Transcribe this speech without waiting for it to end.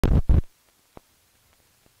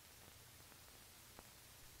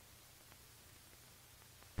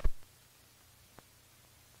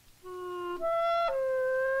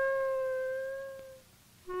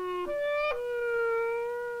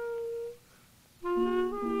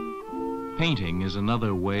Painting is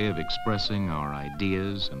another way of expressing our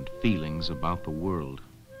ideas and feelings about the world.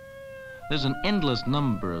 There's an endless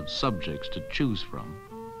number of subjects to choose from,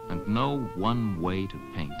 and no one way to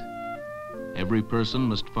paint. Every person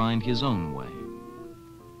must find his own way.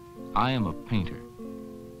 I am a painter,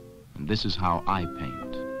 and this is how I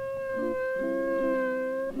paint.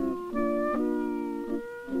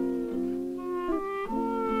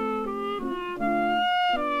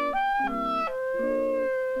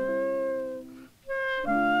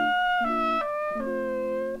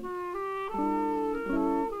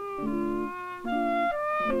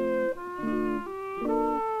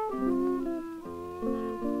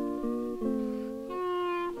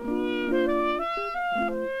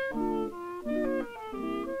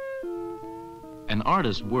 An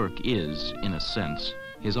artist's work is, in a sense,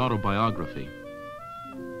 his autobiography.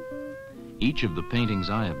 Each of the paintings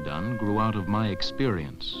I have done grew out of my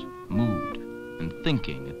experience, mood, and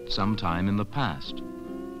thinking at some time in the past,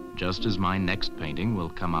 just as my next painting will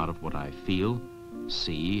come out of what I feel,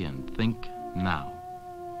 see, and think now.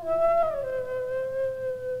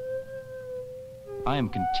 I am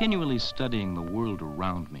continually studying the world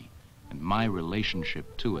around me and my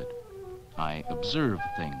relationship to it. I observe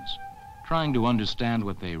things, trying to understand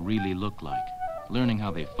what they really look like, learning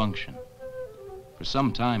how they function. For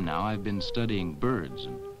some time now, I've been studying birds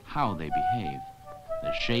and how they behave,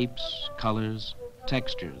 their shapes, colors,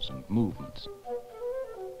 textures, and movements.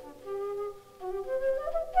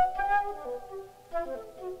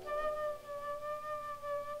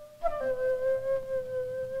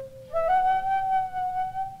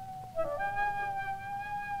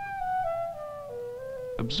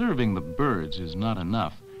 Observing the birds is not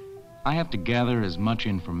enough. I have to gather as much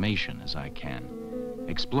information as I can.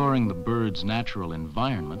 Exploring the bird's natural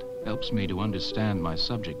environment helps me to understand my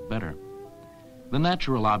subject better. The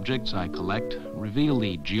natural objects I collect reveal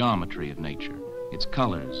the geometry of nature, its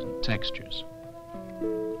colors and textures.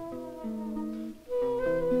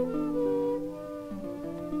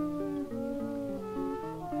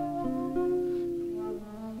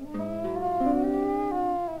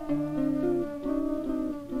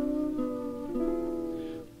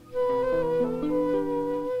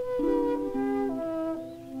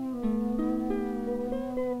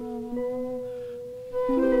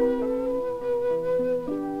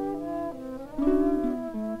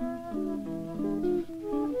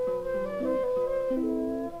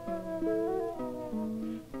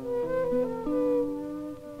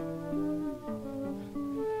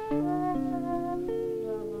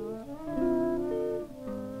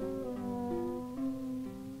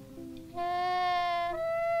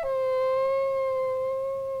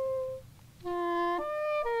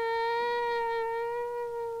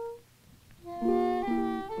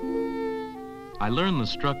 I learn the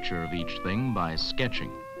structure of each thing by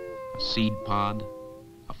sketching. A seed pod,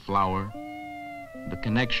 a flower, the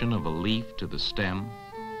connection of a leaf to the stem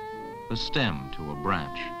to a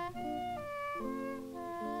branch.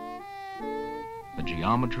 The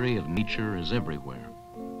geometry of nature is everywhere.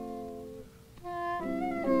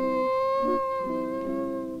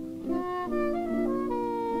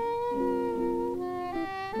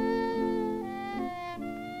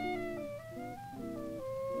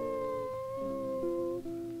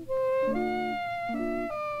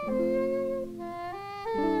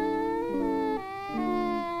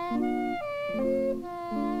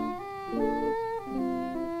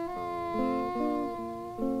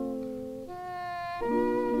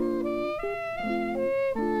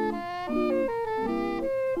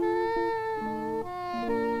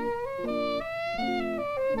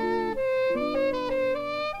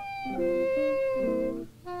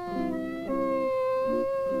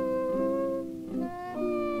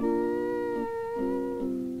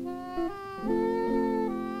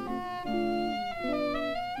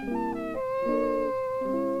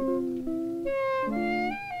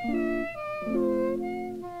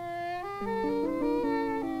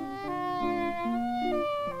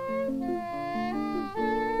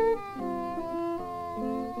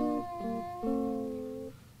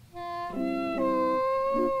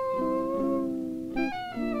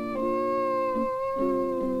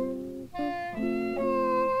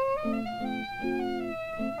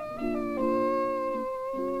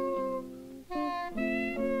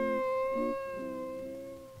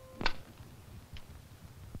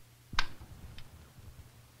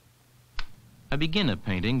 I begin a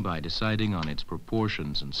painting by deciding on its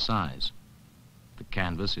proportions and size. The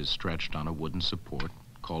canvas is stretched on a wooden support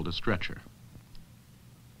called a stretcher.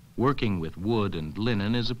 Working with wood and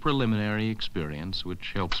linen is a preliminary experience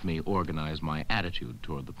which helps me organize my attitude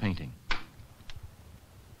toward the painting.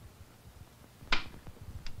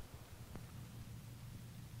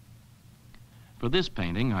 For this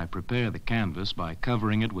painting, I prepare the canvas by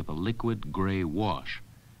covering it with a liquid gray wash.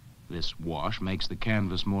 This wash makes the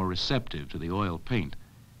canvas more receptive to the oil paint.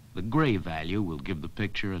 The gray value will give the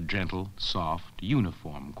picture a gentle, soft,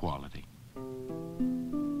 uniform quality.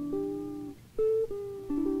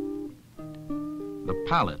 The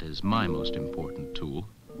palette is my most important tool.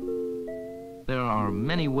 There are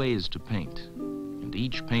many ways to paint, and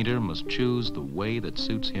each painter must choose the way that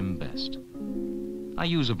suits him best. I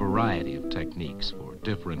use a variety of techniques for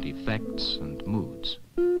different effects and moods.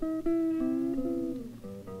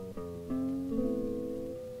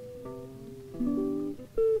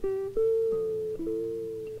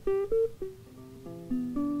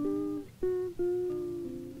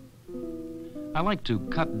 I like to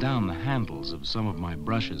cut down the handles of some of my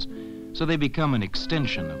brushes so they become an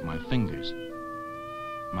extension of my fingers.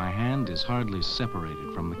 My hand is hardly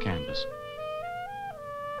separated from the canvas.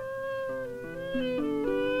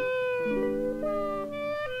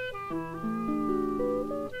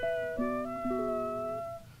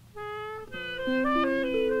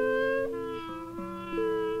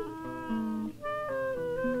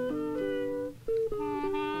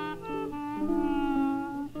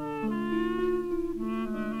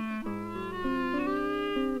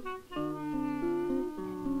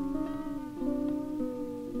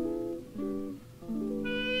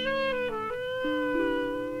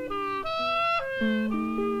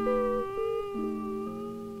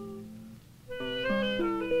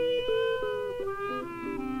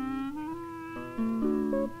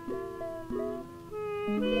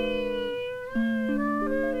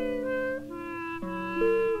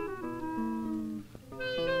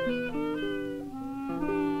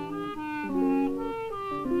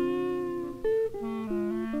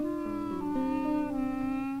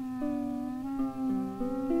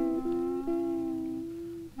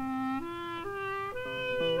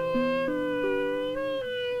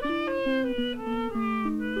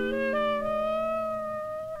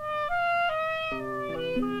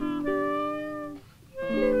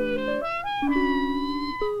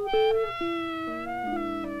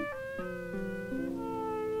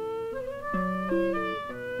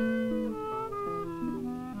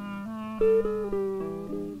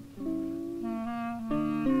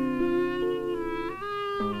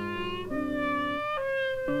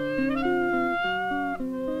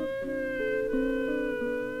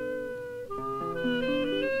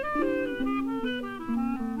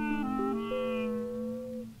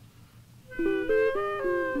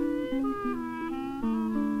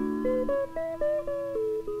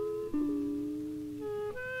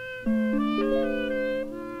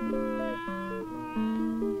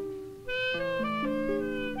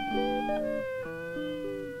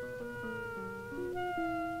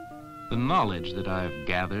 The knowledge that I've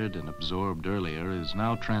gathered and absorbed earlier is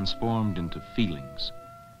now transformed into feelings.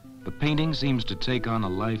 The painting seems to take on a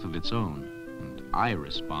life of its own, and I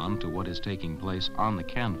respond to what is taking place on the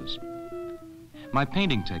canvas. My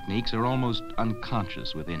painting techniques are almost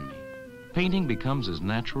unconscious within me. Painting becomes as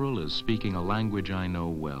natural as speaking a language I know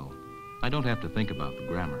well. I don't have to think about the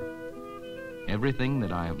grammar. Everything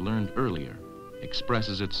that I have learned earlier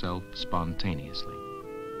expresses itself spontaneously.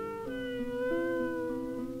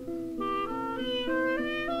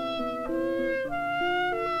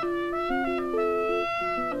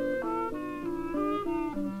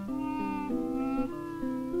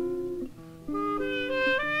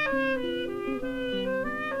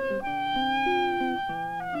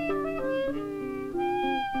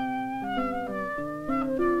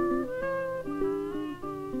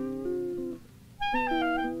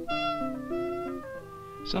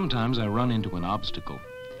 Sometimes I run into an obstacle.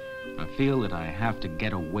 I feel that I have to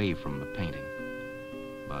get away from the painting.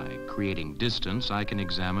 By creating distance, I can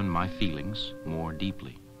examine my feelings more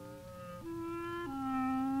deeply.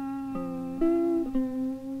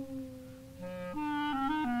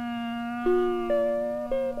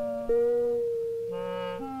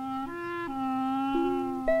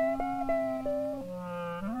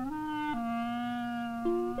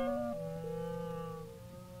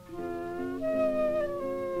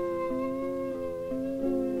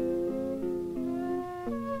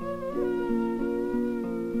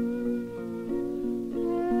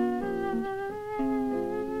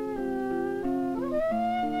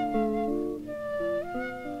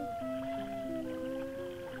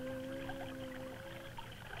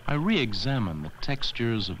 I re-examine the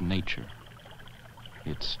textures of nature,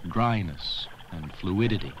 its dryness and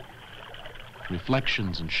fluidity,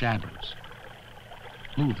 reflections and shadows,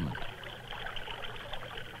 movement.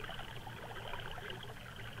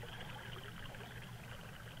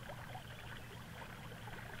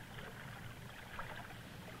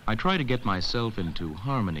 I try to get myself into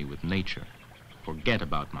harmony with nature, forget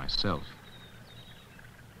about myself.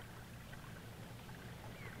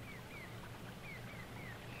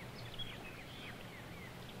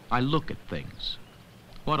 I look at things.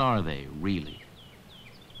 What are they really?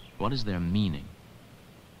 What is their meaning?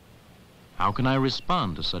 How can I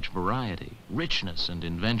respond to such variety, richness, and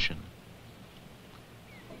invention?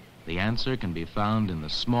 The answer can be found in the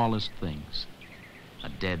smallest things. A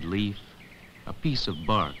dead leaf, a piece of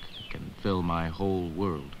bark can fill my whole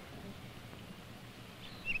world.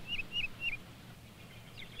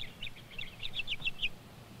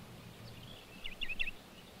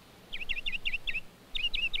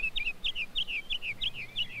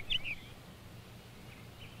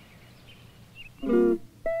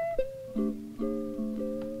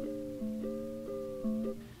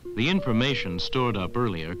 The information stored up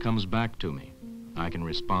earlier comes back to me. I can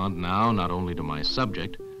respond now not only to my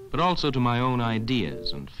subject, but also to my own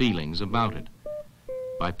ideas and feelings about it.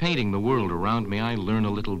 By painting the world around me, I learn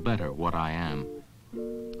a little better what I am.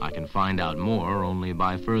 I can find out more only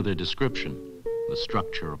by further description: the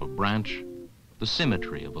structure of a branch, the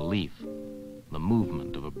symmetry of a leaf, the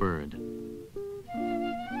movement of a bird.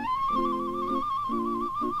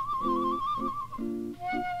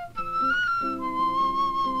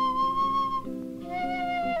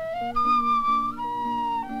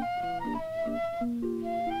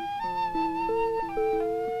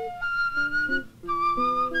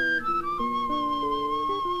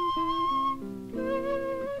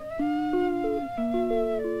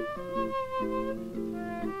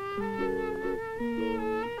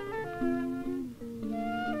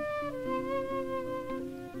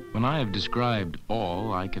 When I have described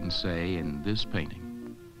all I can say in this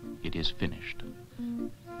painting, it is finished.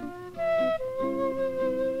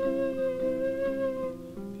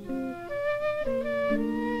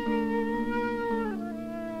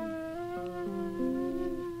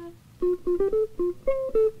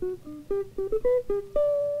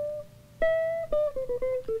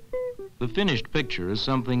 The finished picture is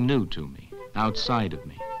something new to me, outside of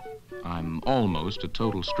me. I'm almost a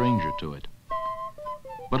total stranger to it.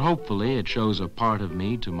 But hopefully it shows a part of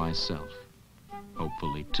me to myself.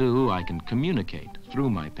 Hopefully, too, I can communicate through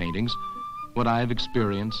my paintings what I've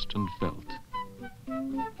experienced and felt.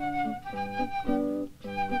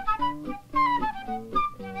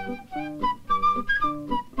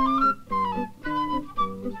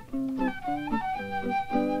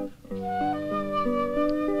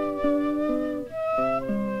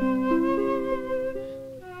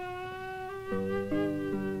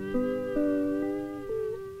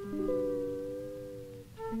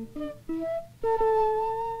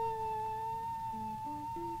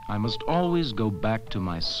 I must always go back to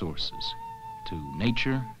my sources, to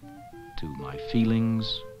nature, to my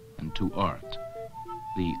feelings, and to art,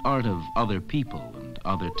 the art of other people and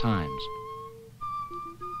other times.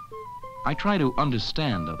 I try to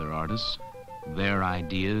understand other artists, their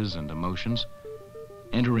ideas and emotions.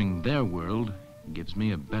 Entering their world gives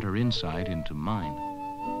me a better insight into mine.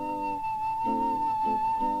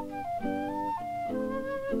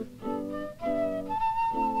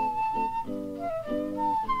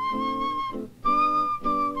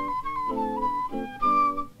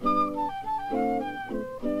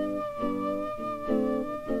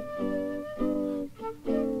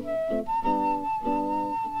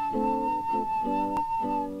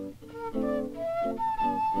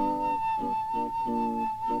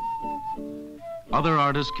 Other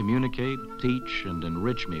artists communicate, teach, and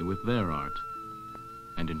enrich me with their art,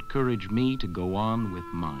 and encourage me to go on with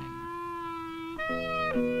mine.